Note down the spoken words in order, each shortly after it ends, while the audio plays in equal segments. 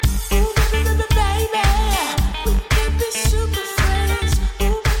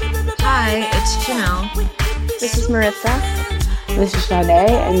Maritza. This is Sade,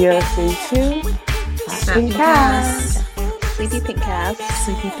 and you're listening to Fat Pink Cast. Sleepy Pink Cast.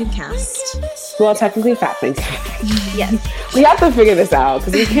 Sleepy Pink Cast. Well, technically Fat Pink Cast. Yes. We have to figure this out,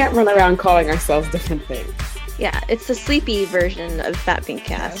 because we can't run around calling ourselves different things. Yeah, it's the sleepy version of Fat Pink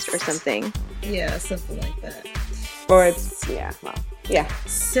Cast or something. Yeah, something like that. Or it's, yeah.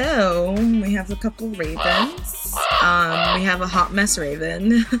 So, we have a couple ravens. We have a hot mess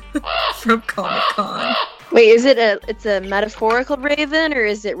raven from Comic-Con. Wait, it's a metaphorical raven, or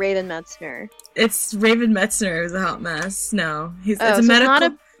is it Raven Metzner? It's Raven Metzner who's a hot mess. No, it's so a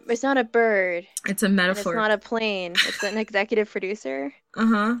medical... it's not a bird. It's a metaphor. It's not a plane. It's an executive producer.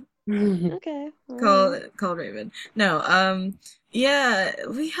 Uh-huh. Okay. Called Raven. No, yeah,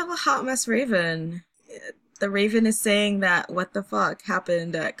 we have a hot mess raven. The raven is saying that what the fuck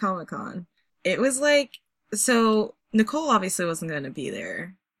happened at Comic-Con. It was like, so Nicole obviously wasn't going to be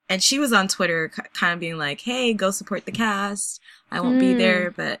there. And she was on Twitter kind of being like, hey, go support the cast. I won't be there,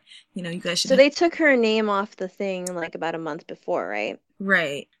 but, you guys should... So they took her name off the thing like about a month before, right?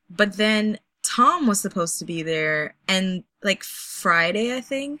 Right. But then Tom was supposed to be there, and like Friday, I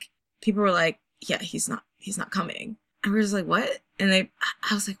think, people were like, yeah, he's not coming. And we were just like, what? And I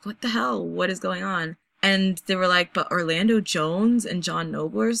was like, what the hell? What is going on? And they were like, but Orlando Jones and John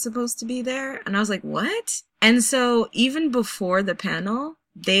Noble are supposed to be there. And I was like, what? And so even before the panel,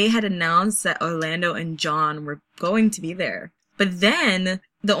 they had announced that Orlando and John were going to be there. But then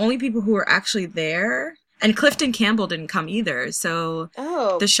the only people who were actually there, and Clifton Campbell didn't come either. So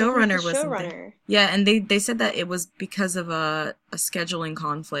the showrunner wasn't there. Yeah, and they said that it was because of a scheduling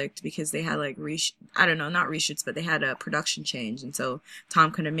conflict, because they had like not reshoots, but they had a production change, and so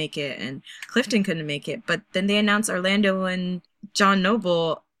Tom couldn't make it and Clifton couldn't make it. But then they announced Orlando and John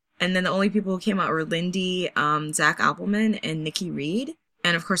Noble, and then the only people who came out were Lindy, Zach Appelman, and Nikki Reed,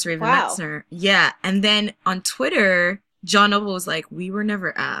 and of course Raven Metzner. Yeah, and then on Twitter, John Noble was like, "We were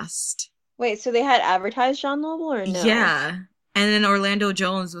never asked." Wait, so they had advertised John Noble or no? Yeah. And then Orlando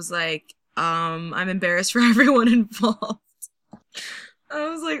Jones was like, I'm embarrassed for everyone involved. I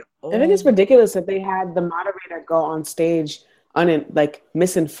was like, oh. I think it's ridiculous that they had the moderator go on stage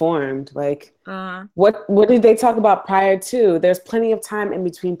misinformed. Like, what did they talk about prior to? There's plenty of time in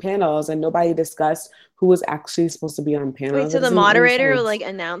between panels, and nobody discussed who was actually supposed to be on panels. Wait, so the moderator would like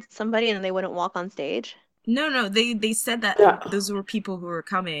announce somebody and then they wouldn't walk on stage? No, they said that those were people who were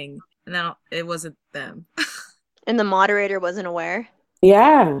coming. No, it wasn't them. And the moderator wasn't aware?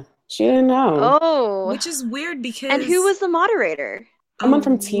 Yeah, she didn't know. Oh. Which is weird because... And who was the moderator? Someone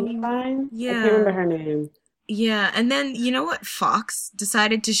from TV Line? Yeah. I can't remember her name. Yeah, and then, you know what? Fox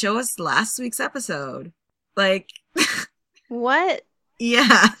decided to show us last week's episode. Like... What?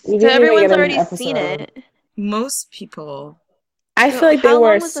 Yeah. So everyone's already seen it. Most people. I feel like they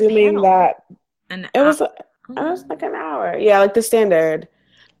were assuming that... It was like an hour. Yeah, like the standard.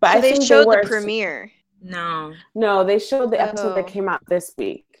 But so I they think showed the premiere. No, they showed the episode that came out this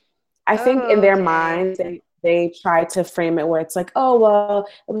week. I think in their minds they tried to frame it where it's like, oh well,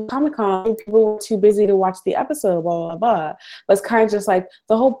 it was Comic-Con, people were too busy to watch the episode, blah blah blah. But it's kind of just like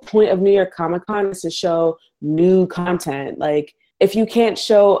the whole point of New York Comic-Con is to show new content. Like if you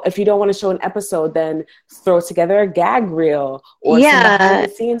don't want to show an episode, then throw together a gag reel or some behind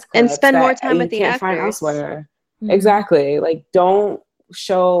the scenes clips and spend more time with the actors. Find elsewhere. Mm-hmm. Exactly. Like don't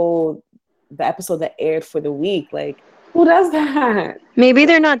show the episode that aired for the week. Like, who does that? Maybe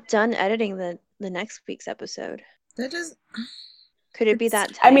they're not done editing the next week's episode. Could it be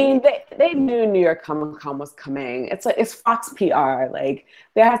that time? I mean, they knew New York Comic-Con was coming. It's like it's Fox PR. Like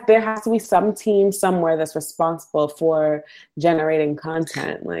there has to be some team somewhere that's responsible for generating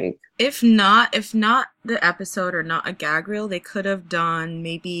content. Like if not the episode or not a gag reel, they could have done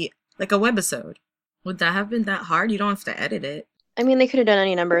maybe like a webisode. Would that have been that hard? You don't have to edit it. I mean, they could have done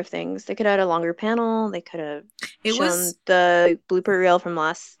any number of things. They could have had a longer panel. They could have shown the blooper reel from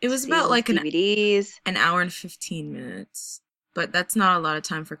last. It was about like DVDs. An hour and 15 minutes. But that's not a lot of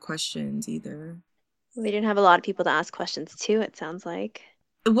time for questions either. They didn't have a lot of people to ask questions to, it sounds like.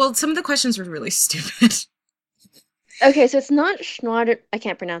 Well, some of the questions were really stupid. Okay, so it's not I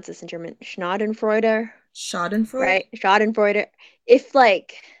can't pronounce this in German. Schadenfreude. Schadenfreude? Right, Schadenfreude. If,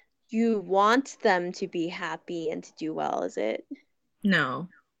 like, you want them to be happy and to do well, is it? No.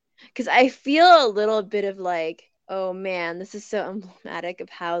 Because I feel a little bit of like, oh man, this is so emblematic of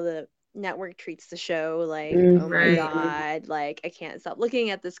how the network treats the show. Like, oh my god, like I can't stop looking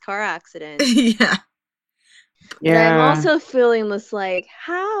at this car accident. Yeah. But I'm also feeling this like,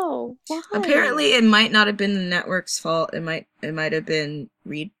 how? Why? Apparently, it might not have been the network's fault. It might have been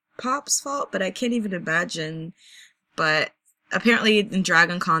Reed Pop's fault, but I can't even imagine. But apparently, in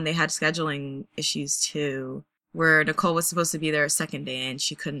Dragon Con, they had scheduling issues too. where Nicole was supposed to be there a second day and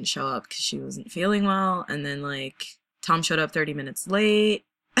she couldn't show up because she wasn't feeling well. And then, like, Tom showed up 30 minutes late.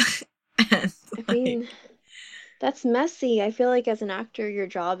 And, I mean, that's messy. I feel like as an actor, your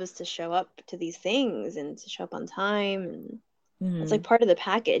job is to show up to these things and to show up on time. And it's like part of the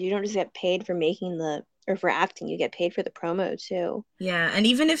package. You don't just get paid for or for acting. You get paid for the promo too. Yeah, and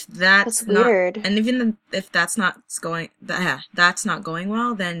even if that's weird, and even if that's not going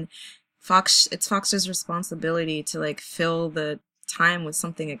well, then it's Fox's responsibility to, like, fill the time with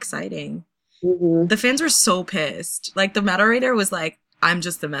something exciting. Mm-hmm. The fans were so pissed. Like, the moderator was like, "I'm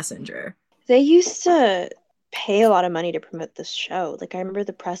just the messenger." They used to pay a lot of money to promote this show. Like, I remember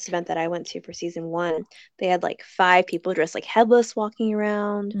the press event that I went to for season 1. They had like 5 people dressed like Headless walking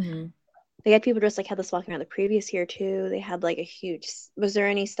around. Mm-hmm. They had people dressed like Headless walking around the previous year too. They had like a huge. Was there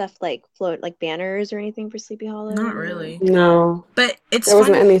any stuff like like banners or anything for Sleepy Hollow? Not really. No. But there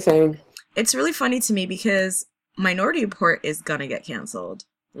wasn't anything. It's really funny to me because Minority Report is gonna get canceled.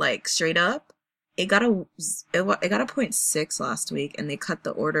 Like, straight up. It got a 0.6 last week, and they cut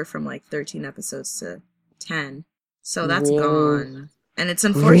the order from like 13 episodes to 10. So that's gone. And it's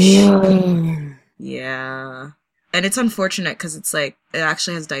unfortunate. Yeah. And it's unfortunate because it's like, it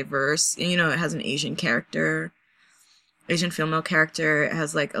actually has diverse, you know, it has an Asian character, Asian female character. It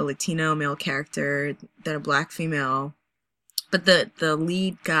has like a Latino male character, then a black female. But the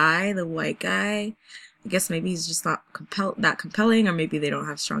lead guy, the white guy, I guess maybe he's just not that compelling, or maybe they don't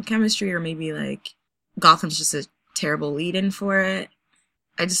have strong chemistry, or maybe like Gotham's just a terrible lead-in for it.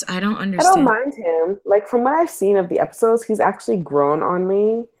 I don't understand. I don't mind him. Like, from what I've seen of the episodes, he's actually grown on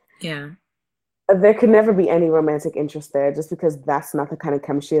me. Yeah. There could never be any romantic interest there, just because that's not the kind of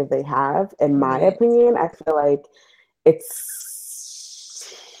chemistry that they have. In my opinion, I feel like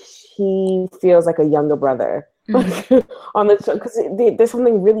he feels like a younger brother on the show, because there's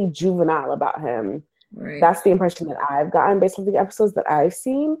something really juvenile about him. Right. That's the impression that I've gotten based on the episodes that I've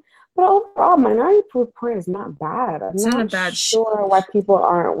seen. But overall, Minority Report is not bad. I'm not a bad sure why people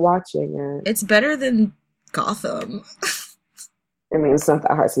aren't watching it. It's better than Gotham. I mean, it's not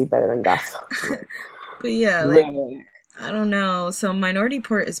that hard to be better than Gotham. But yeah, like, I don't know. So Minority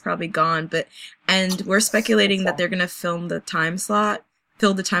Report is probably gone, and we're speculating that they're gonna fill the time slot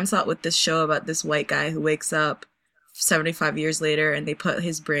with this show about this white guy who wakes up 75 years later, and they put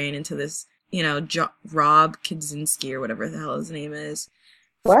his brain into this, you know, Rob Kaczynski or whatever the hell his name is.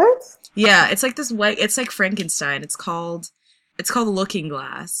 What? Yeah, it's like it's like Frankenstein. It's called Looking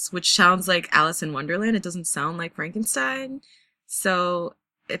Glass, which sounds like Alice in Wonderland. It doesn't sound like Frankenstein. So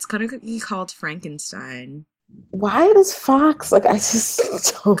it's gonna be called Frankenstein. Why does Fox, like, I just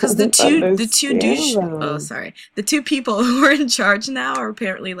don't because the two people who are in charge now are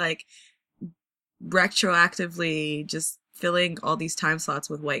apparently like retroactively just filling all these time slots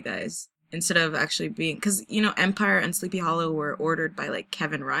with white guys instead of actually being, because, you know, Empire and Sleepy Hollow were ordered by like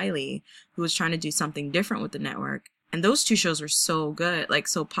Kevin Riley, who was trying to do something different with the network, and those 2 shows were so good, like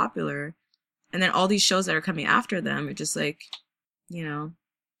so popular, and then all these shows that are coming after them are just like, you know,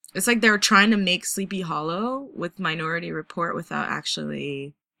 it's like they're trying to make Sleepy Hollow with Minority Report without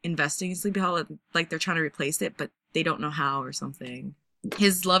actually investing in Sleepy Hollow. Like, they're trying to replace it, but they don't know how or something.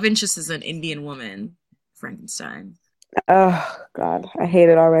 His love interest is an Indian woman, Frankenstein. Oh, God. I hate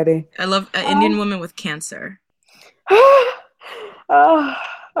it already. I love an Indian woman with cancer. Oh,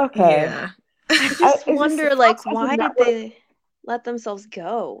 okay. Yeah. I just wonder, like, why did they let themselves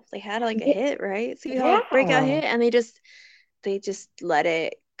go? They had, like, a hit, right? Sleepy Hollow breakout hit, and they just let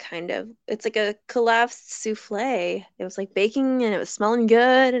it kind of, it's like a collapsed souffle. It was like baking and it was smelling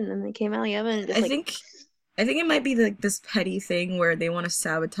good, and then they came out of the oven and just I think it might be like this petty thing where they want to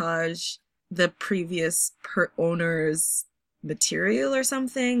sabotage the previous owner's material or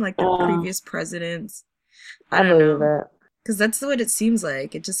something, like the previous presidents. I don't know. Because that's what it seems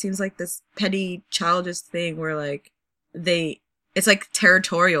like. It just seems like this petty, childish thing where, like, it's like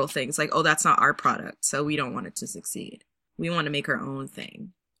territorial things. Like, oh, that's not our product, so we don't want it to succeed. We want to make our own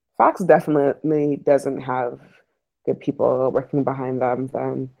thing. Fox definitely doesn't have good people working behind them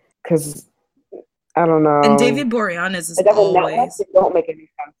then. Because, I don't know. And David Boreanaz is always... It don't make any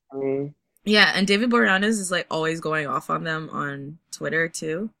sense to me. Yeah, and David Boreanaz is, like, always going off on them on Twitter,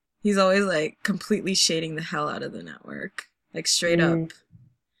 too. He's always, like, completely shading the hell out of the network. Like, straight up.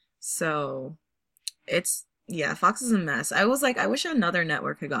 So, it's... Yeah, Fox is a mess. I was like, I wish another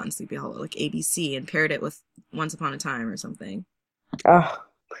network had gotten Sleepy Hollow, like ABC, and paired it with Once Upon a Time or something. Oh,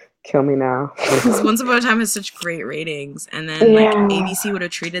 kill me now. Because Once Upon a Time has such great ratings, and then like ABC would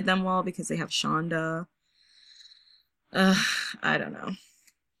have treated them well because they have Shonda. I don't know.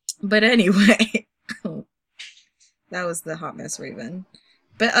 But anyway, that was the Hot Mess Raven.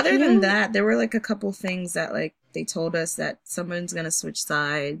 But other than that, there were like a couple things that like they told us that someone's gonna switch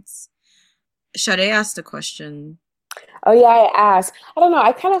sides. Sade asked a question. Oh yeah, I asked. I don't know.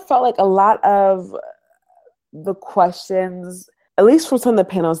 I kind of felt like a lot of the questions, at least from some of the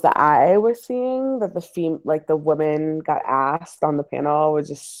panels that I was seeing, that the women got asked on the panel was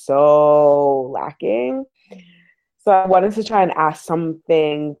just so lacking. So I wanted to try and ask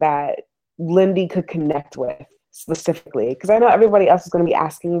something that Lindy could connect with specifically, because I know everybody else is going to be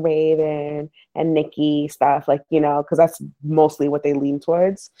asking Raven and Nikki stuff, like, you know, because that's mostly what they lean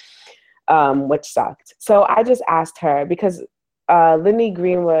towards, which sucked. So I just asked her because Lindy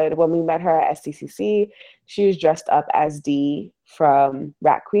Greenwood, when we met her at SDCC, she was dressed up as Dee from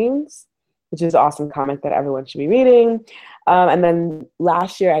Rat Queens, which is an awesome comic that everyone should be reading. And then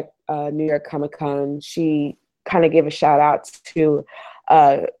last year at New York Comic Con, she kind of gave a shout out to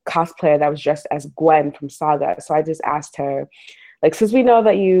a cosplayer that was dressed as Gwen from Saga. So I just asked her, like, since we know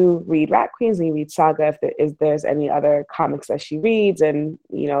that you read Rat Queens and you read Saga, if there's any other comics that she reads and,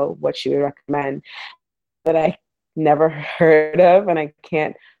 you know, what she would recommend that I never heard of and I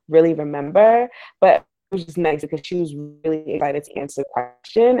can't really remember. But it was just nice because she was really excited to answer the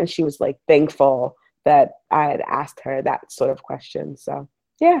question, and she was like thankful that I had asked her that sort of question. So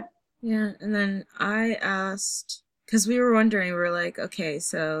yeah. Yeah, and then I asked, because we were wondering, we were like, okay,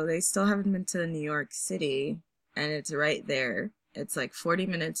 so they still haven't been to New York City, and it's right there. It's like 40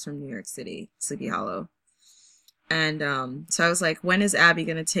 minutes from New York City, Sleepy Hollow. And so I was like, when is Abby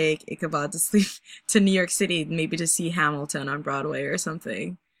going to take Ichabod to New York City, maybe to see Hamilton on Broadway or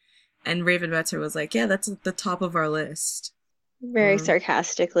something? And Raven Metzer was like, yeah, that's at the top of our list. Very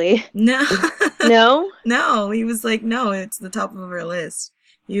sarcastically. No. No? No, he was like, no, it's the top of our list.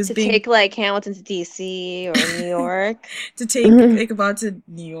 He was take like Hamilton to DC or New York. To take Ichabod to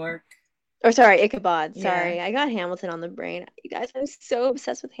New York. Or sorry, Ichabod. Sorry, I got Hamilton on the brain. You guys, I'm so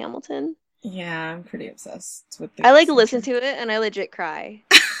obsessed with Hamilton. Yeah, I'm pretty obsessed with I like listen to it and I legit cry.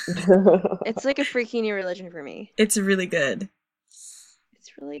 It's like a freaking new religion for me. It's really good.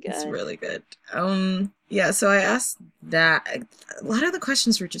 It's really good. It's really good. Yeah, so I asked that. A lot of the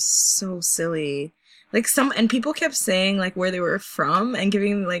questions were just so silly. Like and people kept saying like where they were from and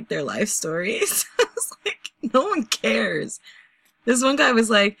giving like their life stories. I was like, no one cares. This one guy was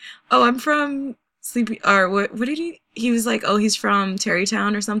like, oh, I'm from Sleepy, or what did he was like, oh, he's from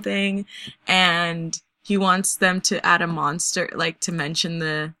Terrytown or something, and he wants them to add a monster, like to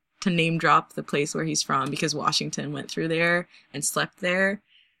name drop the place where he's from because Washington went through there and slept there.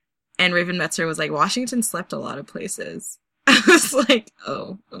 And Raven Metzer was like, Washington slept a lot of places. I was like,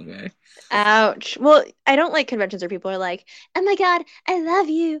 oh, okay. Ouch. Well, I don't like conventions where people are like, oh my god, I love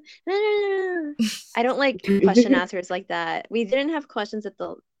you. I don't like question answers like that. We didn't have questions at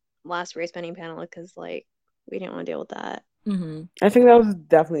the last race bending panel because like we didn't want to deal with that. Mm-hmm. I think that was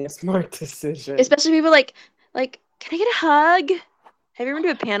definitely a smart decision. Especially people like, can I get a hug? Have you ever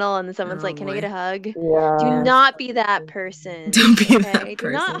been to a panel and then someone's like, can I get a hug? Yeah. Do not be that person. Don't be that person.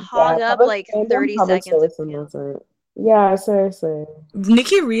 Do not hog up like 30 seconds. Yeah, seriously.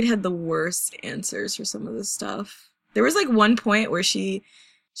 Nikki Reed had the worst answers for some of this stuff. There was like one point where she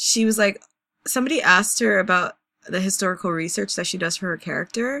was like, somebody asked her about the historical research that she does for her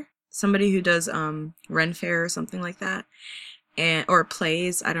character. Somebody who does Ren Fair or something like that, or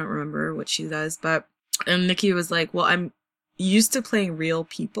plays. I don't remember what she does, and Nikki was like, well, I'm used to playing real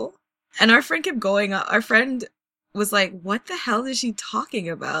people. And our friend kept going up. Our friend was like, what the hell is she talking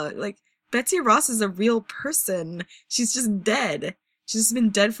about? Like, Betsy Ross is a real person. She's just dead. She's just been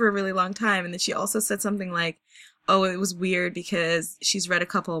dead for a really long time. And then she also said something like, oh, it was weird because she's read a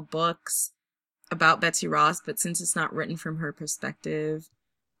couple of books about Betsy Ross, but since it's not written from her perspective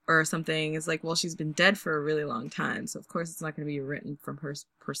or something, it's like, well, she's been dead for a really long time. So of course it's not going to be written from her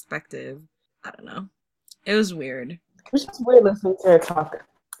perspective. I don't know. It was weird. It's just weird listening to her talk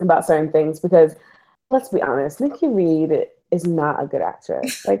about certain things because, let's be honest, Nikki Reed is not a good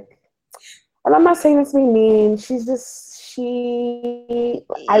actress. Like, and I'm not saying this to be mean. She's just, I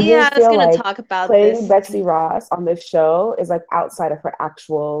really feel like talk about playing Betsy Ross on this show is like outside of her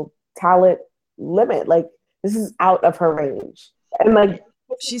actual talent limit. Like, this is out of her range. And like,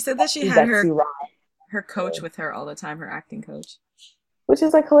 she said that she had her coach with her all the time, her acting coach. Which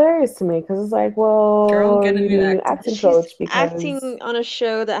is like hilarious to me because it's like, well, girl, get a new acting coach because acting on a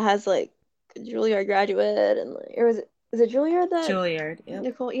show that has like Juilliard graduate and like, or is it Juilliard that Juilliard, yeah.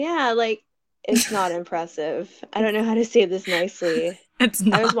 Nicole, yeah, like it's not impressive. I don't know how to say this nicely. It's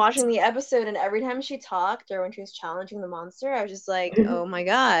not. I was watching the episode and every time she talked or when she was challenging the monster, I was just like, oh my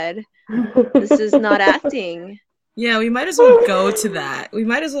god, this is not acting. Yeah, we might as well go to that. We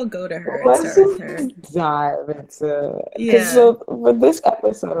might as well go to her and Let's start with just her. dive into because Yeah. so for this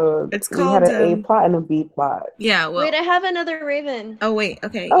episode, It's we had called an A plot and a B plot. Yeah, well. Wait, I have another Raven. Oh wait,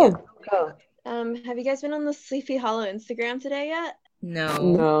 okay. Oh, yeah. Have you guys been on the Sleepy Hollow Instagram today yet?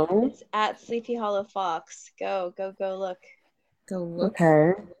 No. It's at Sleepy Hollow Fox. Go look. Go look.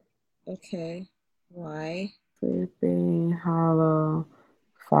 Okay. Why? Sleepy Hollow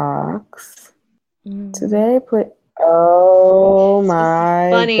Fox. Mm. Today put. Oh my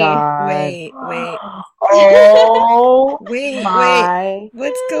funny. god! Wait. Oh wait. my!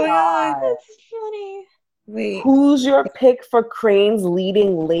 What's going on? That's funny. Wait. Who's your pick for Crane's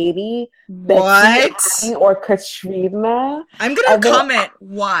leading lady? What? Betsy or Katrina? I'm gonna comment.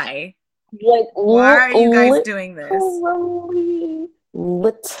 Why? Like, why are you guys doing this?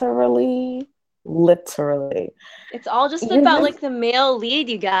 Literally. It's all just about like the male lead,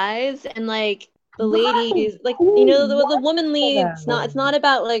 you guys, and like the ladies, like the woman lead. It's not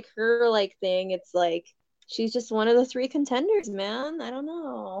about like her like thing. It's like she's just one of the 3 contenders, man. I don't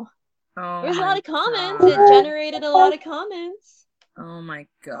know. There's a lot of comments. It generated a lot of comments. Oh my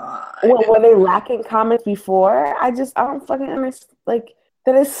god. Were they lacking comments before? I don't fucking understand. Like,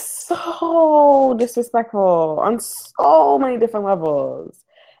 that is so disrespectful on so many different levels.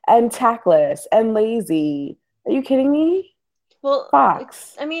 And tactless and lazy. Are you kidding me? Well,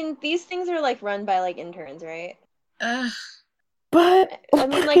 Fox. I mean, these things are like run by like interns, right? But I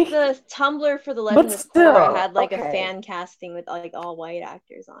mean, like the Tumblr for the Legend of Korra had like a fan casting with like all white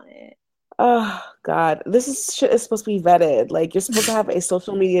actors on it. Oh god, this shit is supposed to be vetted. Like, you're supposed to have a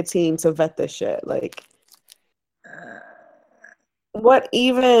social media team to vet this shit. Like, what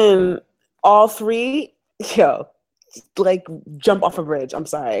even all 3? Yo, like, jump off a bridge. I'm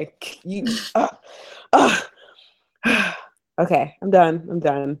sorry. Okay, I'm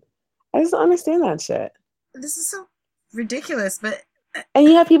done. I just don't understand that shit. This is so ridiculous, but and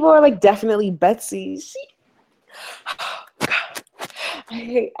you have people who are like, definitely Betsy. I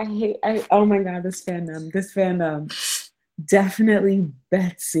hate. Oh my god, this fandom. Definitely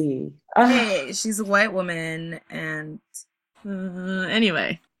Betsy. Hey, she's a white woman, and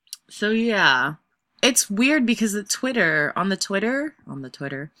anyway, so yeah, it's weird because on the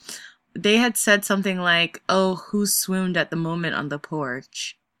Twitter, they had said something like, "Oh, who swooned at the moment on the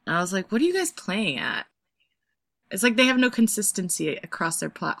porch?" And I was like, "What are you guys playing at?" It's like they have no consistency across their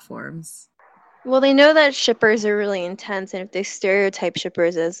platforms. Well, they know that shippers are really intense, and if they stereotype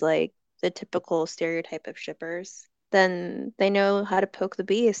shippers as like the typical stereotype of shippers, then they know how to poke the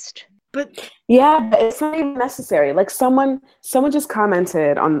beast. But yeah, but it's not even necessary. Like, someone just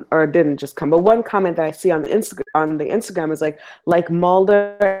commented on, or didn't just come, but one comment that I see on the Instagram is like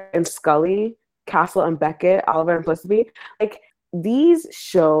Mulder and Scully, Castle and Beckett, Oliver and Felicity. Like, these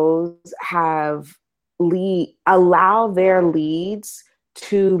shows allow their leads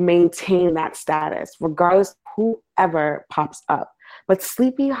to maintain that status, regardless of whoever pops up. But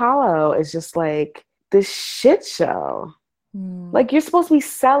Sleepy Hollow is just like this shit show. Like, you're supposed to be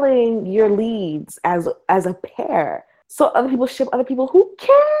selling your leads as a pair, so other people ship other people. Who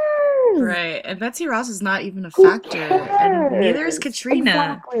cares? Right, and Betsy Ross is not even a factor, and neither is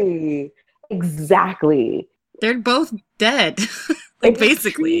Katrina. Exactly. They're both dead, like,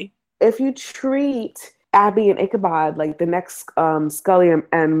 basically. If you treat Abby and Ichabod like the next Scully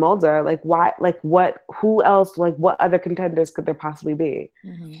and Mulder, like, why? Like, what? Who else? Like, what other contenders could there possibly be?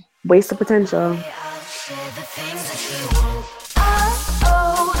 Mm-hmm. Waste of potential.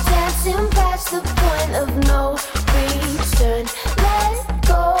 Dancing past the point of no return. Let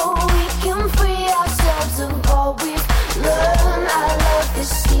go, we can free ourselves of all we've learned. I love the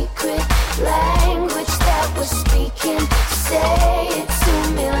secret language that we're speaking. Say it to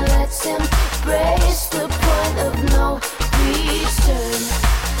me, let's embrace the point of no return.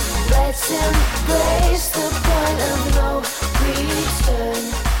 Let's embrace the point of no return.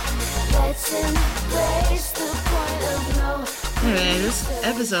 Let's embrace the point of no return. Anyway, this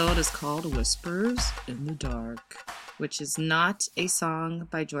episode is called Whispers in the Dark, which is not a song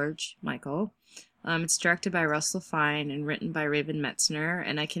by George Michael. It's directed by Russell Fine and written by Raven Metzner,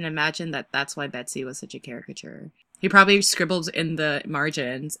 and I can imagine that that's why Betsy was such a caricature. He probably scribbled in the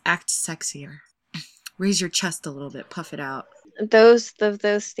margins, "Act sexier. Raise your chest a little bit, puff it out." Those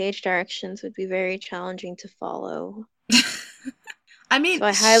stage directions would be very challenging to follow. I mean, so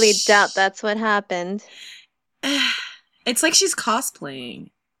I highly doubt that's what happened. It's like she's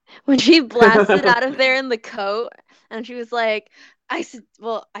cosplaying. When she blasted out of there in the coat, and she was like, I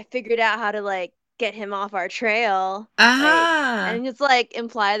figured out how to, like, get him off our trail. And it's, like,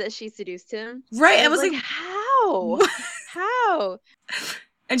 implied that she seduced him. Right, I was like, how? How?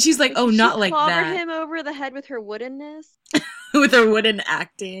 And she's like, oh, not like clobber that. him over the head with her woodenness. With her wooden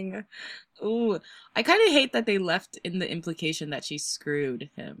acting. Ooh, I kind of hate that they left in the implication that she screwed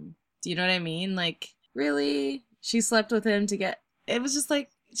him. Do you know what I mean? Like, really? She slept with him to get... It was just like,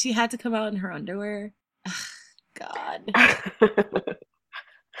 she had to come out in her underwear. Ugh, God.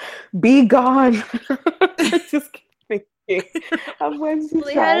 Be gone. Just kidding. Well,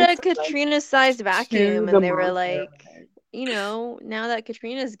 they had a Katrina-sized vacuum, and they were like, you know, now that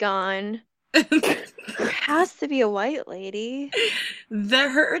Katrina's gone, there has to be a white lady.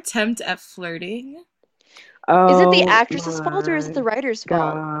 Her attempt at flirting. Oh, is it the actress's fault or is it the writer's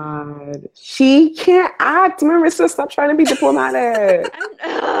fault? God. She can't act, Marissa. Stop trying to be diplomatic.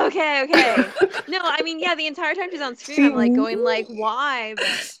 Okay. No, I mean, yeah, the entire time she's on screen, I'm like going like, why?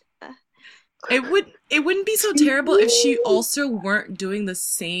 But it wouldn't be so terrible if she also weren't doing the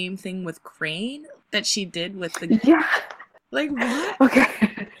same thing with Crane that she did with the... Yeah. Like, what?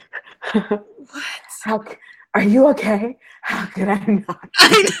 Okay. What? Are you okay? How could I not?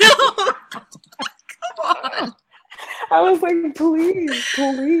 I know. Come on. I was like,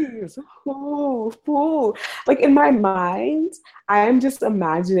 please. Ooh. Like, in my mind, I am just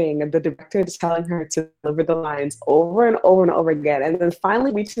imagining the director telling her to deliver the lines over and over and over again, and then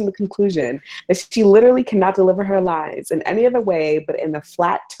finally reaching the conclusion that she literally cannot deliver her lines in any other way but in a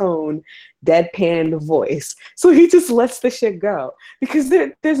flat tone, deadpan voice. So he just lets the shit go. Because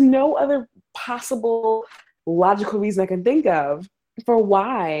there's no other possible logical reason I can think of for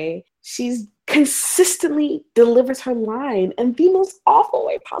why she's consistently delivers her line in the most awful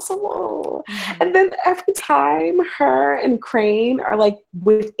way possible. Mm-hmm. And then every time her and Crane are like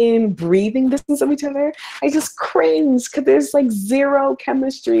within breathing distance of each other, I just cringe because there's like zero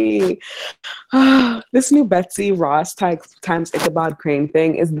chemistry. This new Betsy Ross times Ichabod Crane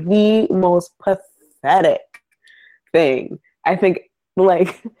thing is the most pathetic thing I think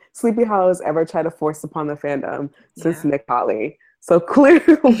like Sleepy Hollow has ever tried to force upon the fandom since Nick Holly. So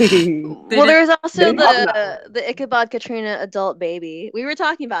clearly, well, there's also the Ichabod Katrina adult baby. We were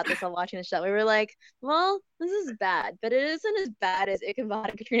talking about this while watching the show. We were like, well, this is bad, but it isn't as bad as Ichabod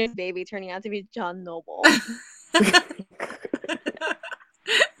and Katrina's baby turning out to be John Noble.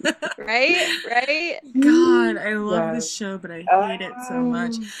 Right? God, I love this show, but I hate it so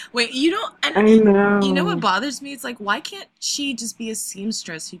much. Wait, you know, and I know. You know what bothers me? It's like, why can't she just be a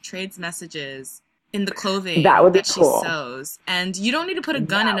seamstress who trades messages in the clothing that she sews? And you don't need to put a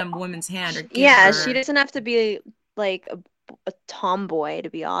gun in a woman's hand or give her... she doesn't have to be like a tomboy to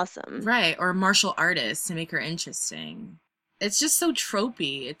be awesome. Right, or a martial artist to make her interesting. It's just so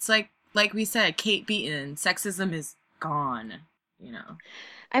tropey. It's like we said, Kate Beaton, sexism is gone, you know.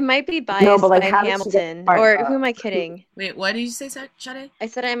 I might be biased by Hamilton, or who am I kidding? Wait, what did you say, Shade? I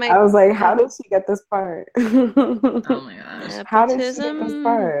said I might... I was like, how did she get this part? Oh my gosh. How did she get this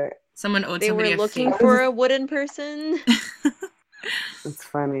part? Someone owed they somebody were looking for a wooden person. It's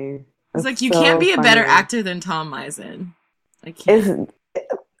funny. It's like, you can't be a better actor than Tom Mison. I can't.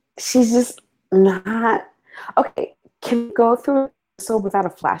 She's just not... Okay, can we go through so without a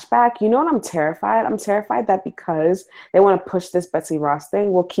flashback? You know what I'm terrified? I'm terrified that because they want to push this Betsy Ross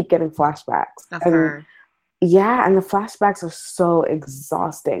thing, we'll keep getting flashbacks. Of her. Yeah, and the flashbacks are so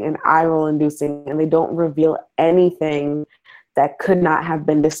exhausting and eye-roll inducing, and they don't reveal anything that could not have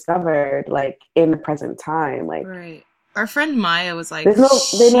been discovered like in the present time. Like, right. Our friend Maya was like,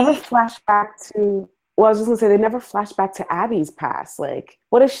 they never flash back to... Well, I was just gonna say, they never flash back to Abby's past. Like,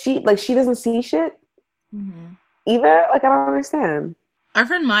 what if she doesn't see shit? Mm-hmm. Either? Like, I don't understand. Our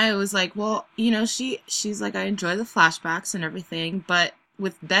friend Maya was like, well, you know, she's like, I enjoy the flashbacks and everything, but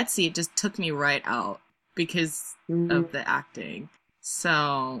with Betsy, it just took me right out because of the acting.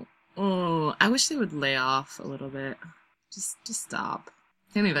 So, I wish they would lay off a little bit. Just stop.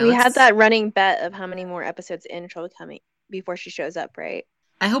 Anyway, we had that running bet of how many more episodes in she'll be coming before she shows up, right?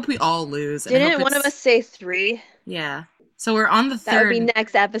 I hope we all lose. Didn't one of us say 3? Yeah. So we're on the 3rd. That would be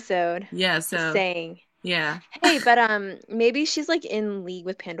next episode. Yeah, so... Just saying. Yeah. Hey, but maybe she's like in league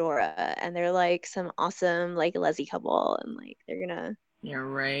with Pandora, and they're like some awesome like Leslie couple, and like they're gonna. You're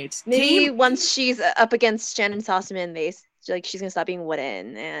right. Maybe once she's up against Shannon Sossaman, she's gonna stop being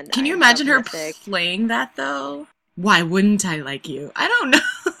wooden. And can you imagine her playing that though? Why wouldn't I like you? I don't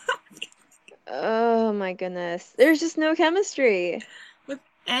know. Oh my goodness, there's just no chemistry.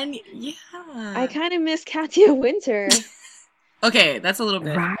 I kind of miss Katya Winter. Okay, that's a little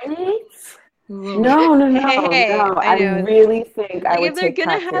bit. Right? No. Hey, I really think I would if they're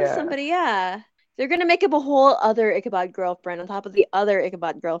gonna have somebody, they're gonna make up a whole other Ichabod girlfriend on top of the other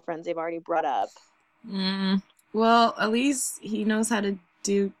Ichabod girlfriends they've already brought up. Well, at least he knows how to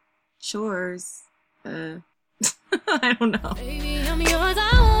do chores. I don't know. Baby, I'm yours,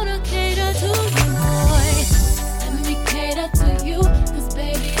 I wanna cater to you, boy. Let me cater to you, 'cause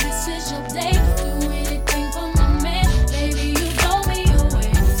baby, this is your day. Do anything for my man, baby, you blow me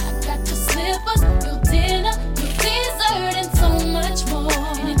away. I got your slippers, your dinner, your dessert, and so much more.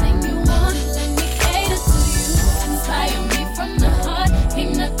 Anything you want, let me cater to you. Inspire me from the heart,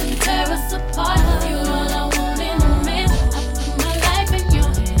 ain't nothing tear us apart. You're all I want in a man, I put my life in your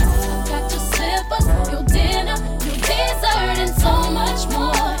hands. I got your slippers, your dinner, your dessert, and so much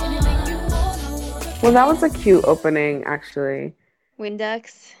more. Anything you want, I wanna. Well, that was a cute opening, actually.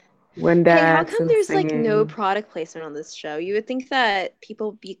 Windex. Windex Hey, how come and there's like no singing. product placement on this show? You would think that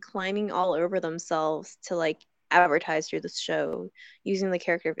people be climbing all over themselves to like advertise through this show using the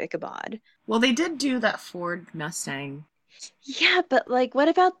character of Ichabod. Well, they did do that Ford Mustang Yeah, but like, what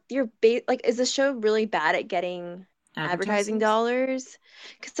about your like, is the show really bad at getting advertising dollars?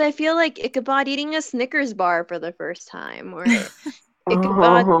 Because I feel like Ichabod eating a Snickers bar for the first time, or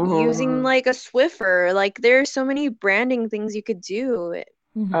Ichabod using like a Swiffer. Like, there are so many branding things you could do.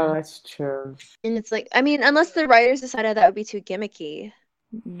 Mhm. Oh, that's true. And it's like, I mean, unless the writers decided that would be too gimmicky.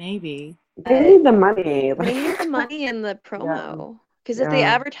 Maybe. They need the money. They need the money and the promo. Because if they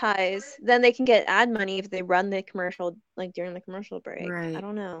advertise, then they can get ad money if they run the commercial, like during the commercial break. Right. I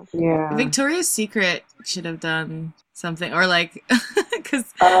don't know. Yeah. Victoria's Secret should have done something, or like, because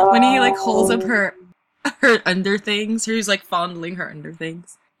when he like holds up her under things, he's like fondling her under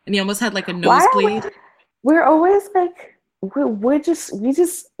things, and he almost had like a nosebleed. We're always like, we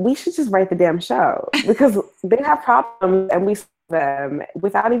should just write the damn show, because they have problems and we see them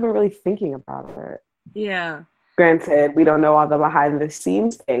without even really thinking about it. Yeah. Granted, we don't know all the behind the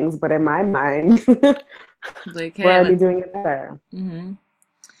scenes things, but in my mind, Like, hey, we're already doing it better. Mm-hmm.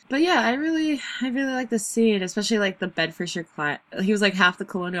 But yeah, I really like the scene, especially like the Bedfordshire clan. He was like, half the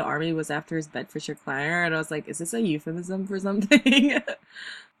colonial army was after his Bedfordshire clanner, and I was like, is this a euphemism for something? I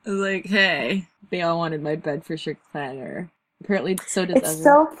was like, hey, they all wanted my Bedfordshire clanner. Apparently, so does It's Evan.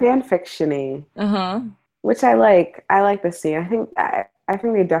 so fan fiction-y, which I like. I like the scene. I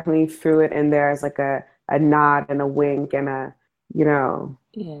think they definitely threw it in there as like a nod and a wink and a, you know,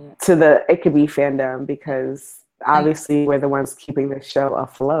 to the It Could Be fandom, because obviously we're the ones keeping the show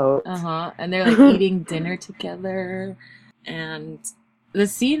afloat. And they're like eating dinner together, and the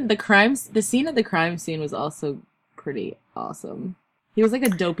scene of the crime scene was also pretty awesome. He was like a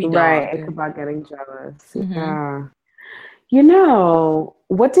dopey dog. Right, Ichabod getting jealous. Yeah. You know,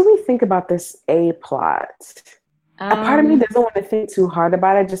 what do we think about this A plot? A part of me doesn't want to think too hard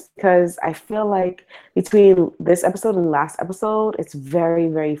about it, just because I feel like between this episode and last episode, it's very,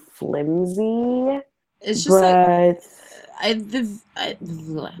 very flimsy. It's just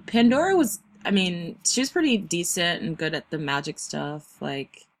Pandora was, I mean, she was pretty decent and good at the magic stuff.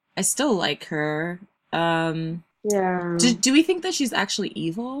 Like, I still like her. Yeah. Do we think that she's actually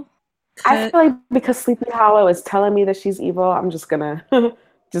evil? I feel like because Sleepy Hollow is telling me that she's evil, I'm just gonna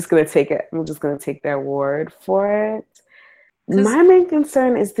take it. I'm just gonna take their word for it. My main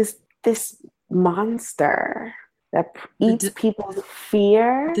concern is this monster that eats people's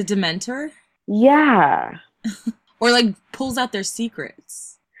fear. The Dementor? Yeah. Or like pulls out their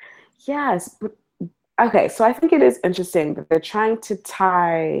secrets. Yes. But, okay, so I think it is interesting that they're trying to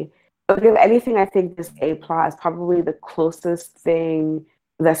tie, like, if anything, I think this A plot is probably the closest thing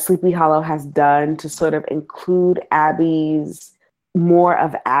that Sleepy Hollow has done to sort of include more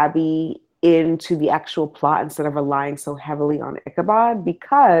of Abby into the actual plot instead of relying so heavily on Ichabod,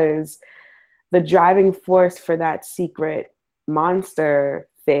 because the driving force for that secret monster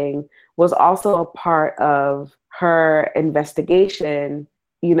thing was also a part of her investigation,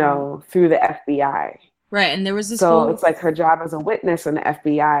 you know, through the FBI. Right, and there was this So it's like her job as a witness and the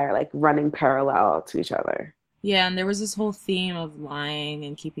FBI are like running parallel to each other. Yeah, and there was this whole theme of lying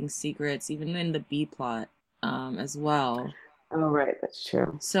and keeping secrets, even in the B plot as well. Oh, right, that's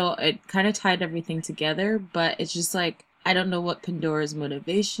true. So it kind of tied everything together, but it's just like, I don't know what Pandora's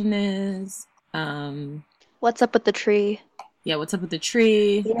motivation is. What's up with the tree? Yeah, what's up with the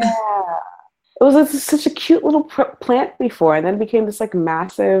tree? Yeah. It was such a cute little plant before, and then it became this like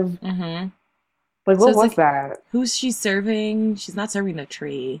massive... Like, what was that? Who's she serving? She's not serving the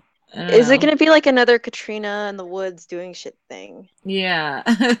tree. Is it going to be like another Katrina in the woods doing shit thing? Yeah.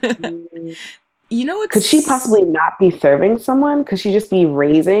 You know what? Could she possibly not be serving someone? Could she just be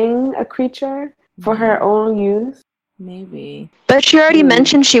raising a creature for her own use? Maybe. But she already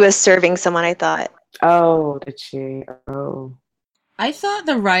mentioned she was serving someone, I thought. Oh, did she? Oh. I thought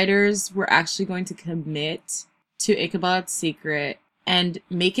the writers were actually going to commit to Ichabod's secret and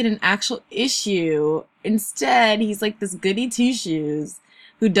make it an actual issue. Instead, he's like this goody two-shoes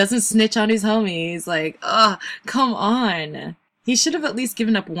who doesn't snitch on his homies. Like, oh, come on. He should have at least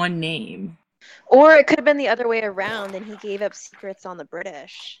given up one name. Or it could have been the other way around, and he gave up secrets on the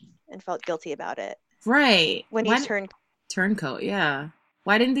British and felt guilty about it. Right. When he turned turncoat, yeah.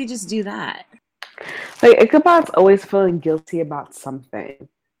 Why didn't they just do that? Like, Ichabod's always feeling guilty about something.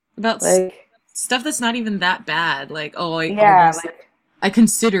 About like stuff that's not even that bad. Like, I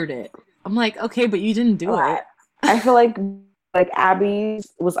considered it. I'm like, okay, but you didn't do it. I feel like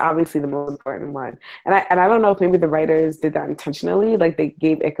Abby's was obviously the most important one. And I don't know if maybe the writers did that intentionally. Like, they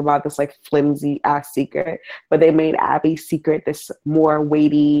gave Ichabod this like flimsy ass secret, but they made Abby's secret this more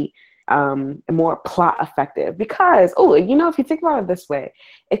weighty, more plot effective. Because, if you think about it this way,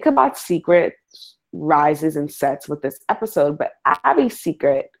 Ichabod's secret rises and sets with this episode, but Abby's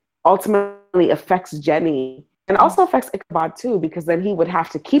secret ultimately affects Jenny and also affects Ichabod too, because then he would have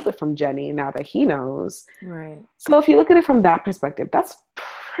to keep it from Jenny now that he knows. Right. So if you look at it from that perspective, that's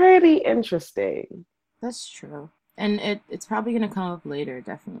pretty interesting. That's true. And it's probably going to come up later,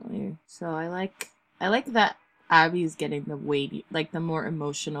 definitely. So I like that Abby's getting the weighty, like the more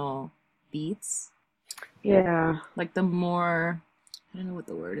emotional beats. Yeah. Like the more, I don't know what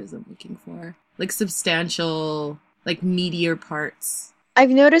the word is I'm looking for. Like substantial, like meatier parts. I've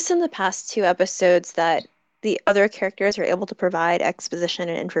noticed in the past 2 episodes that the other characters are able to provide exposition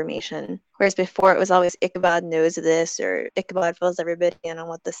and information, whereas before it was always Ichabod knows this or Ichabod fills everybody in on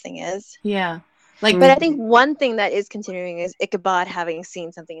what this thing is. Yeah. But I think one thing that is continuing is Ichabod having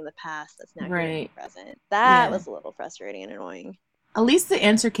seen something in the past that's now present. That was a little frustrating and annoying. At least the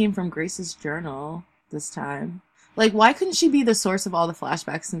answer came from Grace's journal this time. Like, why couldn't she be the source of all the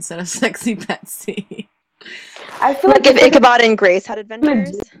flashbacks instead of Sexy Betsy? I feel like if Ichabod and Grace had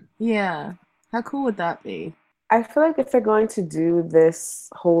adventures. Yeah. How cool would that be? I feel like if they're going to do this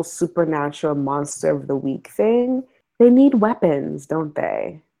whole supernatural monster of the week thing, they need weapons, don't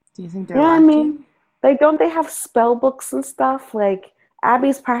they? Do you think they're lacking? I mean, like, don't they have spell books and stuff? Like,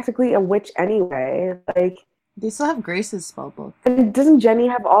 Abby's practically a witch anyway. Like, they still have Grace's spell book. And doesn't Jenny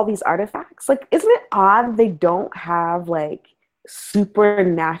have all these artifacts? Like, isn't it odd they don't have, like,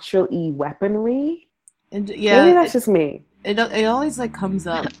 supernatural-y weaponry? Maybe that's just me. It always, like, comes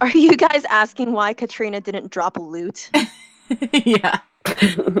up. Are you guys asking why Katrina didn't drop loot? Yeah.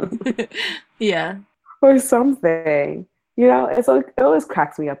 Yeah. Or something. You know, it always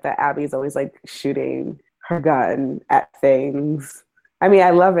cracks me up that Abby's always, like, shooting her gun at things. I mean,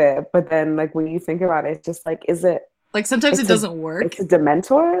 I love it, but then, like, when you think about it, it's just, like, is it... Like, sometimes it doesn't work. It's a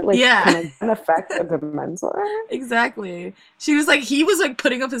Dementor? Like, yeah. Can it affect a Dementor? Exactly. He was, like,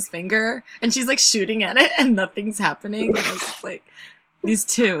 putting up his finger, and she's, like, shooting at it, and nothing's happening. And I was just like, these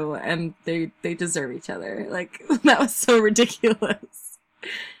two, and they deserve each other. Like, that was so ridiculous.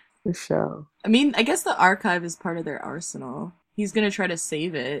 The show. I mean, I guess the archive is part of their arsenal. He's gonna try to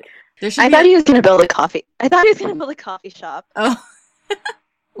save it. I thought he was gonna build a coffee shop. Oh.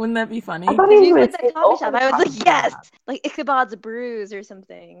 Wouldn't that be funny? I thought he was at coffee shop. I was like, yes! Like Ichabod's Brews or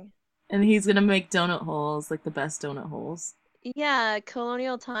something. And he's gonna make donut holes, like the best donut holes. Yeah,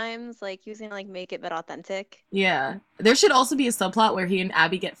 colonial times, like he was gonna like make it but authentic. Yeah. There should also be a subplot where he and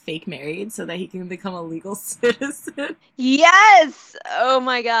Abby get fake married so that he can become a legal citizen. Yes! Oh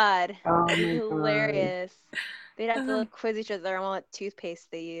my god. Oh my Hilarious. God. They'd have to quiz each other on what toothpaste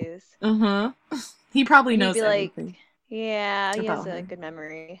they use. Uh-huh. He probably knows everything. Like, yeah, he has a good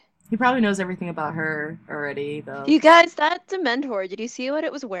memory. He probably knows everything about her already, though. You guys, that Dementor, did you see what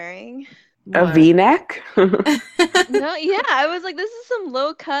it was wearing? A V-neck? No, yeah, I was like, this is some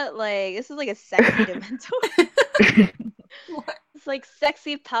low-cut, like, this is like a sexy Dementor. What? It's like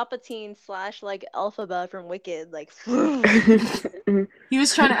sexy Palpatine / like Elphaba from Wicked, like. He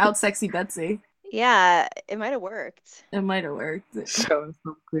was trying to out-sexy Betsy. Yeah, it might have worked. It might have worked. Show us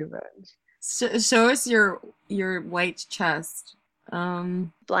some cleavage. Show us your white chest.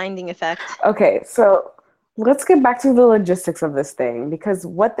 Blinding effect. Okay, so let's get back to the logistics of this thing, because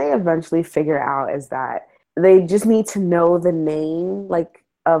what they eventually figure out is that they just need to know the name, like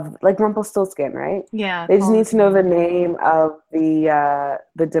Rumpelstiltskin, right? Yeah. They just need to know the name of the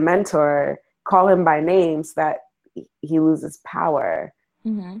Dementor, call him by name so that he loses power.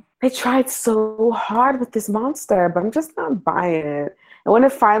 Mm-hmm. They tried so hard with this monster, but I'm just not buying it. And when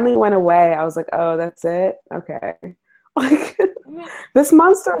it finally went away, I was like, oh, that's it? Okay. Like, this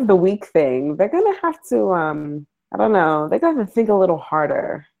monster of the week thing, they're going to have to, I don't know, they're going to have to think a little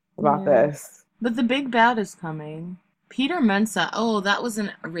harder about this. But the big bad is coming. Peter Mensa. Oh, that was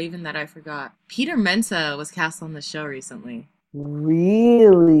a Raven that I forgot. Peter Mensa was cast on the show recently.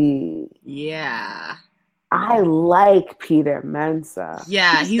 Really? Yeah. I like Peter Mensa.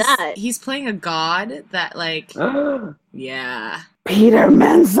 Yeah, Who's that? he's playing a god that like yeah. Peter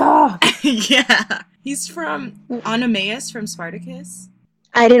Mensa. Yeah. He's from Onomaus from Spartacus.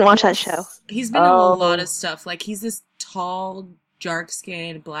 I didn't watch that show. He's been in a lot of stuff. Like he's this tall,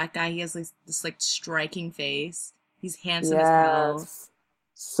 dark-skinned black guy. He has like this like striking face. He's handsome as hell.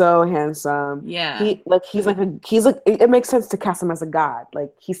 So handsome. Yeah. He's like it makes sense to cast him as a god.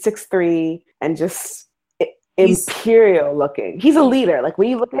 Like he's 6'3" and just imperial looking. He's a leader. Like when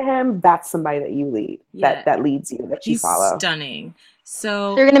you look at him, that's somebody that you lead. Yeah. That leads you, that you follow. He's stunning.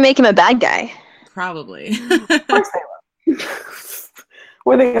 So they're gonna make him a bad guy. Probably. Of course they will.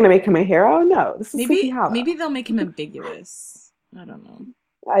 Were they gonna make him a hero? No. This is maybe they'll make him ambiguous. I don't know.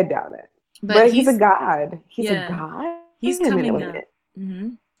 I doubt it. But he's a god. He's a god. He's coming up. Mm-hmm.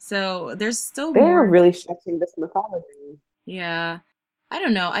 So there's still They're more. really stretching this mythology. Yeah. I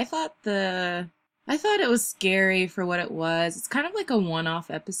don't know. I thought it was scary for what it was. It's kind of like a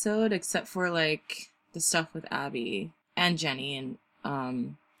one-off episode, except for like the stuff with Abby and Jenny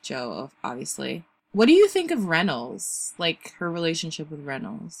and Joe, obviously. What do you think of Reynolds? Like her relationship with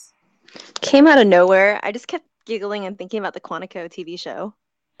Reynolds? Came out of nowhere. I just kept giggling and thinking about the Quantico TV show.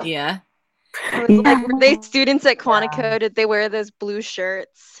 Yeah. I was like, were they students at Quantico? Yeah. Did they wear those blue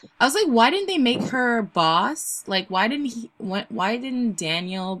shirts? I was like, why didn't they make her boss? Like, why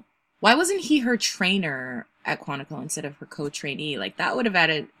wasn't he her trainer at Quantico instead of her co-trainee? Like, that would have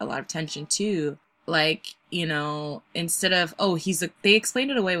added a lot of tension too. Like, you know, instead of, they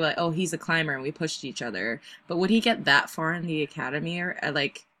explained it away like, he's a climber and we pushed each other. But would he get that far in the academy or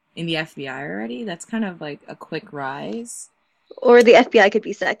like in the FBI already? That's kind of like a quick rise. Or the FBI could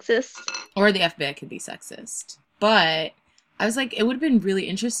be sexist. But I was like, it would have been really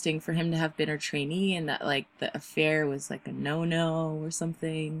interesting for him to have been her trainee and that like the affair was like a no-no or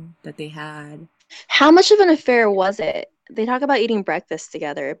something that they had. How much of an affair was it? They talk about eating breakfast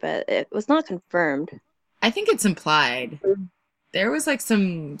together, but it was not confirmed. I think it's implied. There was like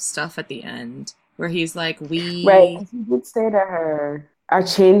some stuff at the end where he's like, Right, he did say to her, our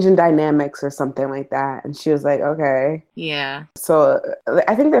change in dynamics or something like that. And she was like, okay. Yeah. So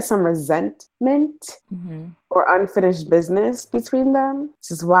I think there's some resentment or unfinished business between them.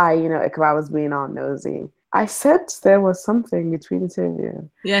 Which is why, you know, Ichabod was being all nosy. I sensed there was something between the two of you.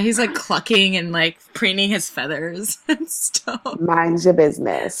 Yeah, he's like clucking and like preening his feathers and stuff. Mind your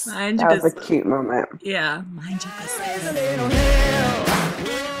business. That was a cute moment. Yeah. Mind your business.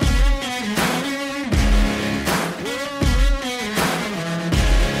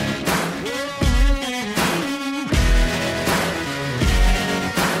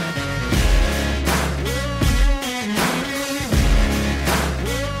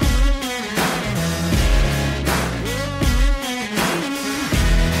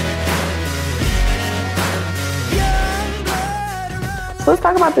 So let's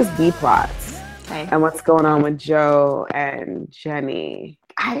talk about this B-plots and what's going on with Joe and Jenny.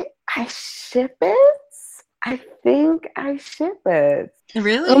 I ship it. I think I ship it.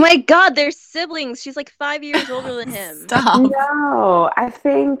 Really? Oh my God, they're siblings. She's like 5 years older than him. Stop. No, I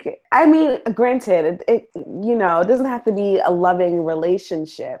mean, granted, it you know, it doesn't have to be a loving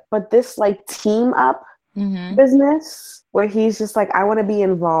relationship, but this like team up business where he's just like, I want to be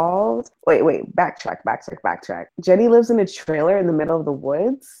involved. Wait, backtrack. Jenny lives in a trailer in the middle of the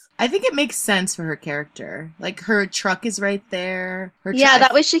woods. I think it makes sense for her character. Like, her truck is right there.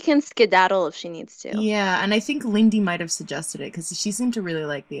 That way she can skedaddle if she needs to. Yeah, and I think Lindy might have suggested it because she seemed to really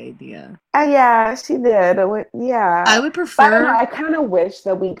like the idea. Yeah, she did. Yeah. I would prefer... I kind of wish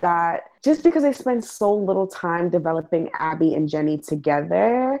that we got... Just because they spend so little time developing Abby and Jenny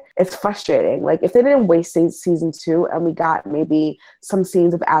together, it's frustrating. Like, if they didn't waste season 2 and we got maybe some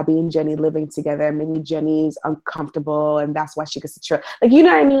scenes of Abby and Jenny living together, maybe Jenny's uncomfortable and that's why she gets the trip. Like, you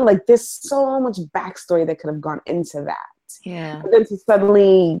know what I mean? Like, there's so much backstory that could have gone into that. Yeah. But then to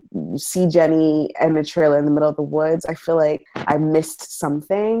suddenly see Jenny in the trailer in the middle of the woods, I feel like I missed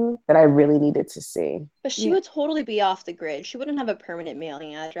something that I really needed to see. But she would totally be off the grid. She wouldn't have a permanent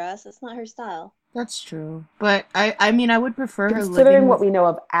mailing address. That's not her style. That's true. But I mean, I would prefer her considering what we know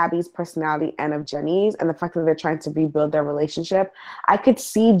of Abby's personality and of Jenny's and the fact that they're trying to rebuild their relationship, I could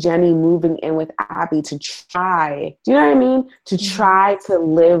see Jenny moving in with Abby to try, do you know what I mean? To try to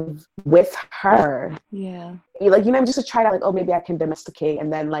live with her. Yeah. Like, you know, just to try to like, oh, maybe I can domesticate,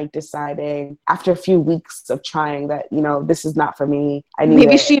 and then like deciding after a few weeks of trying that, you know, this is not for me.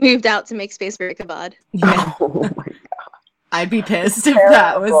 Maybe she moved out to make space for Ichabod. Yeah. Oh my God. I'd be pissed if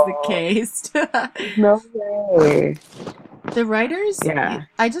that was the case. No way. The writers, Yeah.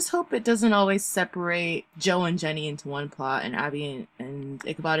 I just hope it doesn't always separate Joe and Jenny into one plot and Abby and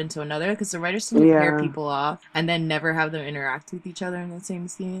Ichabod into another, because the writers tend to pair people off and then never have them interact with each other in the same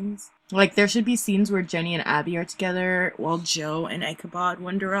scenes. Like, there should be scenes where Jenny and Abby are together while Joe and Ichabod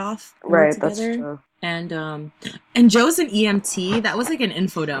wander off. Right, that's true. And Joe's an EMT. That was like an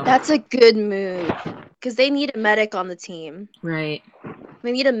infodome. That's a good move, because they need a medic on the team. Right.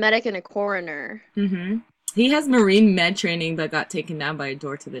 They need a medic and a coroner. Mm-hmm. He has Marine med training, but got taken down by a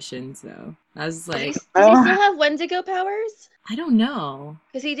door to the shins, though. I was like... Does he still have Wendigo powers? I don't know.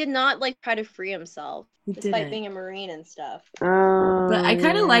 Because he did not, like, try to free himself, despite being a Marine and stuff. But I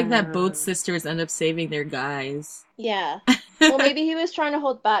kind of like that both sisters end up saving their guys. Yeah. Well, maybe he was trying to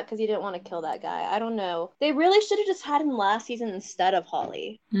hold back because he didn't want to kill that guy. I don't know. They really should have just had him last season instead of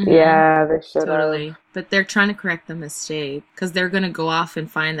Holly. Mm-hmm. Yeah, they should have. Totally. But they're trying to correct the mistake because they're going to go off and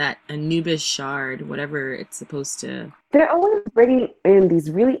find that Anubis shard, whatever it's supposed to. They're always bringing in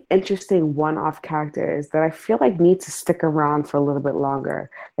these really interesting one-off characters that I feel like need to stick around for a little bit longer.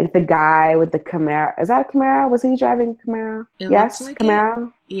 Like the guy with the Camaro. Is that a Camaro? Was he driving a Camaro? Yes, like Camaro.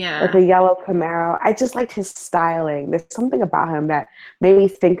 It. Yeah. Like a yellow Camaro. I just liked his styling. There's something about him that made me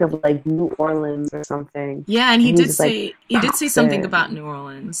think of like New Orleans or something. Yeah, and he did say something about New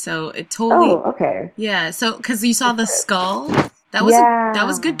Orleans. So it totally. Oh, okay. Yeah, so because you saw the skull. That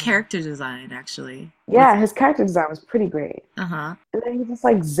was good character design, actually. Yeah, his character design was pretty great. Uh-huh. And then he just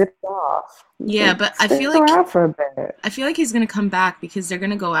like zipped off. Yeah, but I feel like around for a bit. I feel like he's gonna come back because they're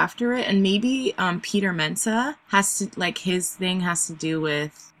gonna go after it, and maybe Peter Mensa has to, like, his thing has to do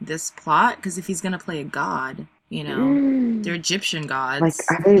with this plot, because if he's gonna play a god, you know, they're Egyptian gods. Like,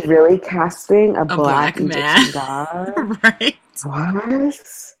 are they really casting a black man? Egyptian god? Right.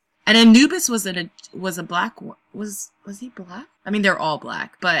 What? And Anubis was a black. Was he black? I mean, they're all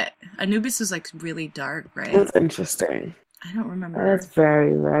black, but Anubis was like really dark, right? That's interesting. I don't remember. That's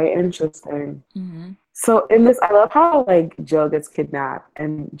very interesting. Mm-hmm. So in this, I love how like Joe gets kidnapped,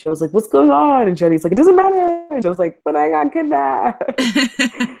 and Joe's like, "What's going on?" And Jenny's like, "It doesn't matter." And Joe's like, "But I got kidnapped.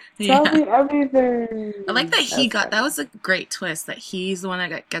 Tell me everything." I like that that was a great twist, that he's the one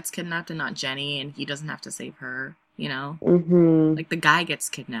that gets kidnapped and not Jenny, and he doesn't have to save her. You know, like the guy gets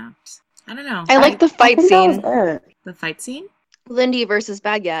kidnapped. I don't know. I like the fight scene. The fight scene? Lindy versus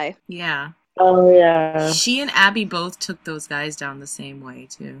bad guy. Yeah. Oh yeah. She and Abby both took those guys down the same way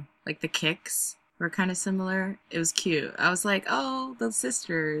too. Like the kicks were kind of similar. It was cute. I was like, oh, those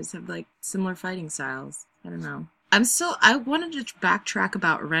sisters have like similar fighting styles. I don't know. I wanted to backtrack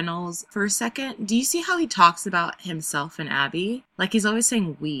about Reynolds for a second. Do you see how he talks about himself and Abby? Like, he's always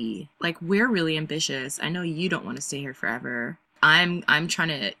saying we. Like, we're really ambitious. I know you don't want to stay here forever. I'm trying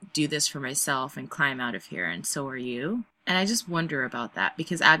to do this for myself and climb out of here, and so are you. And I just wonder about that,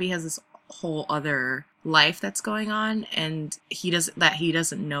 because Abby has this whole other life that's going on, and he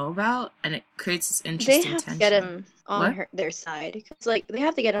doesn't know about, and it creates this interesting tension. They have to get him on their side. It's like, they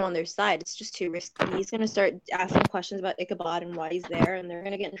have to get him on their side. It's just too risky. He's going to start asking questions about Ichabod and why he's there, and they're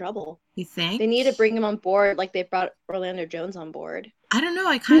going to get in trouble. You think? They need to bring him on board like they brought Orlando Jones on board. I don't know.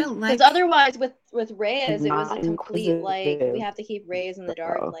 I kind of like... Because otherwise, with Reyes, it was a complete, like, we have to keep Reyes in the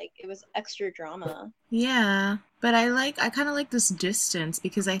dark. Like, it was extra drama. Yeah. But I kind of like this distance,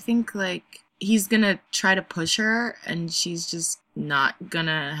 because I think, like, he's gonna try to push her, and she's just not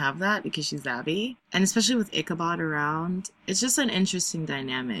gonna have that because she's Abby. And especially with Ichabod around, it's just an interesting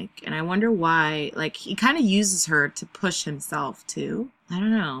dynamic. And I wonder why, like, he kind of uses her to push himself too. I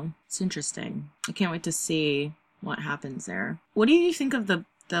don't know. It's interesting. I can't wait to see what happens there. What do you think of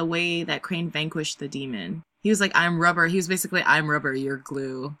the way that Crane vanquished the demon? He was like, I'm rubber. He was basically, I'm rubber, you're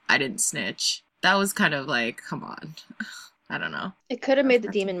glue. I didn't snitch. That was kind of like, come on. I don't know. It could have made the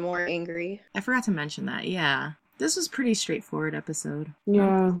demon more angry. I forgot to mention that, yeah. This was a pretty straightforward episode. Yeah.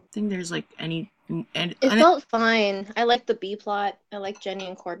 I don't think there's like any... It felt fine. I like the B plot. I like Jenny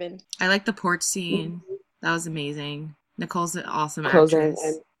and Corbin. I like the porch scene. That was amazing. Nicole's an awesome actress.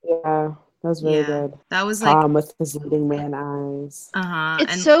 Yeah. That was really good. That was Tom with his leading man eyes.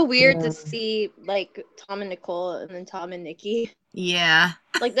 It's so weird to see like Tom and Nicole and then Tom and Nikki. Yeah.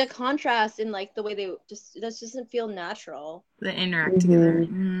 Like the contrast in like the way they just doesn't feel natural. They interact together.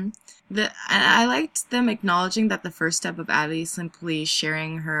 Mm-hmm. I liked them acknowledging that the first step of Abby simply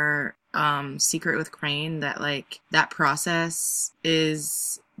sharing her secret with Crane, that like that process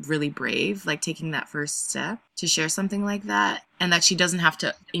is really brave, like taking that first step to share something like that, and that she doesn't have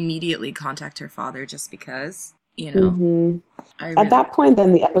to immediately contact her father just because. you know. Mm-hmm. At that point,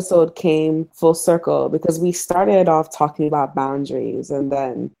 then the episode came full circle because we started off talking about boundaries, and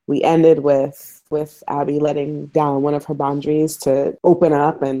then we ended with Abby letting down one of her boundaries to open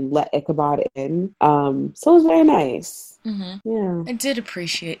up and let Ichabod in. So it was very nice. Mm-hmm. Yeah, I did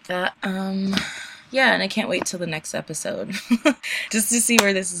appreciate that. Yeah, and I can't wait till the next episode just to see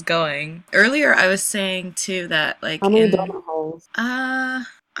where this is going. Earlier, I was saying too that like how many donut holes?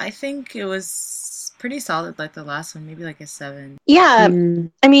 I think it was pretty solid, like the last one, maybe like a 7. Yeah,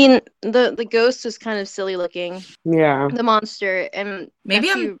 I mean the ghost was kind of silly looking. Yeah, the monster, and maybe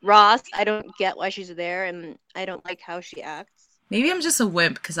I'm Ross. I don't get why she's there, and I don't like how she acts. Maybe I'm just a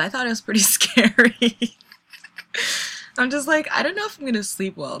wimp because I thought it was pretty scary. I'm just like, I don't know if I'm gonna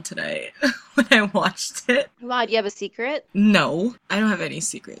sleep well tonight when I watched it. Why, do you have a secret? No, I don't have any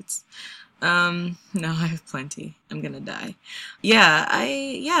secrets. No, I have plenty. I'm gonna die.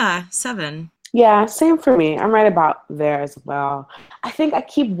 Yeah, 7. Yeah, same for me. I'm right about there as well. I think I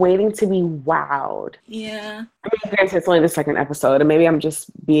keep waiting to be wowed. Yeah. I mean, granted, it's only the second episode, and maybe I'm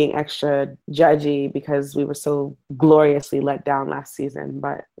just being extra judgy because we were so gloriously let down last season.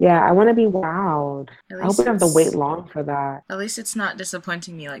 But yeah, I want to be wowed. I hope we don't have to wait long for that. At least it's not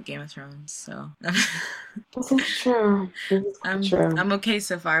disappointing me like Game of Thrones. So this is true. I'm okay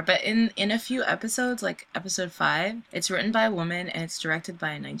so far. But in a few episodes, like episode 5, it's written by a woman and it's directed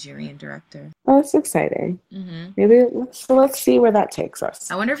by a Nigerian director. Oh, that's exciting. Mm-hmm. Maybe let's see where that takes us.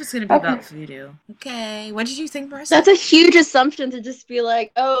 I wonder if it's going to be about voodoo. Okay. What did you think, Marissa? That's a huge assumption to just be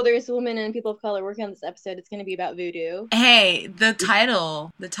like, oh, there's women and people of color working on this episode. It's going to be about voodoo. Hey, the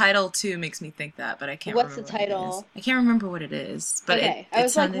title too makes me think that, but I can't remember. What's the title? I can't remember what it is. But okay. I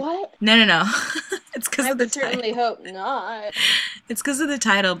was like, what? No. It's because of the title. I certainly hope not. It's because of the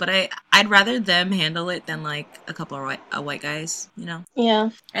title, but I'd rather them handle it than like a couple of white guys, you know? Yeah.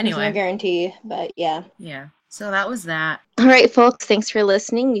 Anyway. There's no guarantee, but yeah. Yeah. So that was that. All right, folks. Thanks for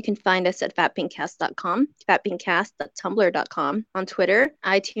listening. You can find us at fatpinkcast.com, fatpinkcast.tumblr.com, on Twitter,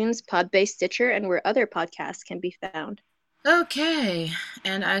 iTunes, Podbase, Stitcher, and where other podcasts can be found. Okay.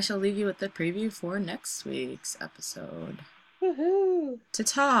 And I shall leave you with the preview for next week's episode. Woohoo!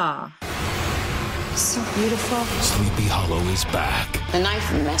 Ta-ta! So beautiful. Sleepy Hollow is back. The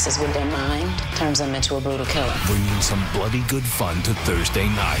knife messes with their mind, turns them into a brutal killer. Bringing some bloody good fun to Thursday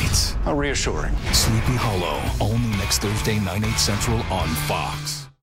nights. How reassuring. Sleepy Hollow, only next Thursday, 9/8 Central on Fox.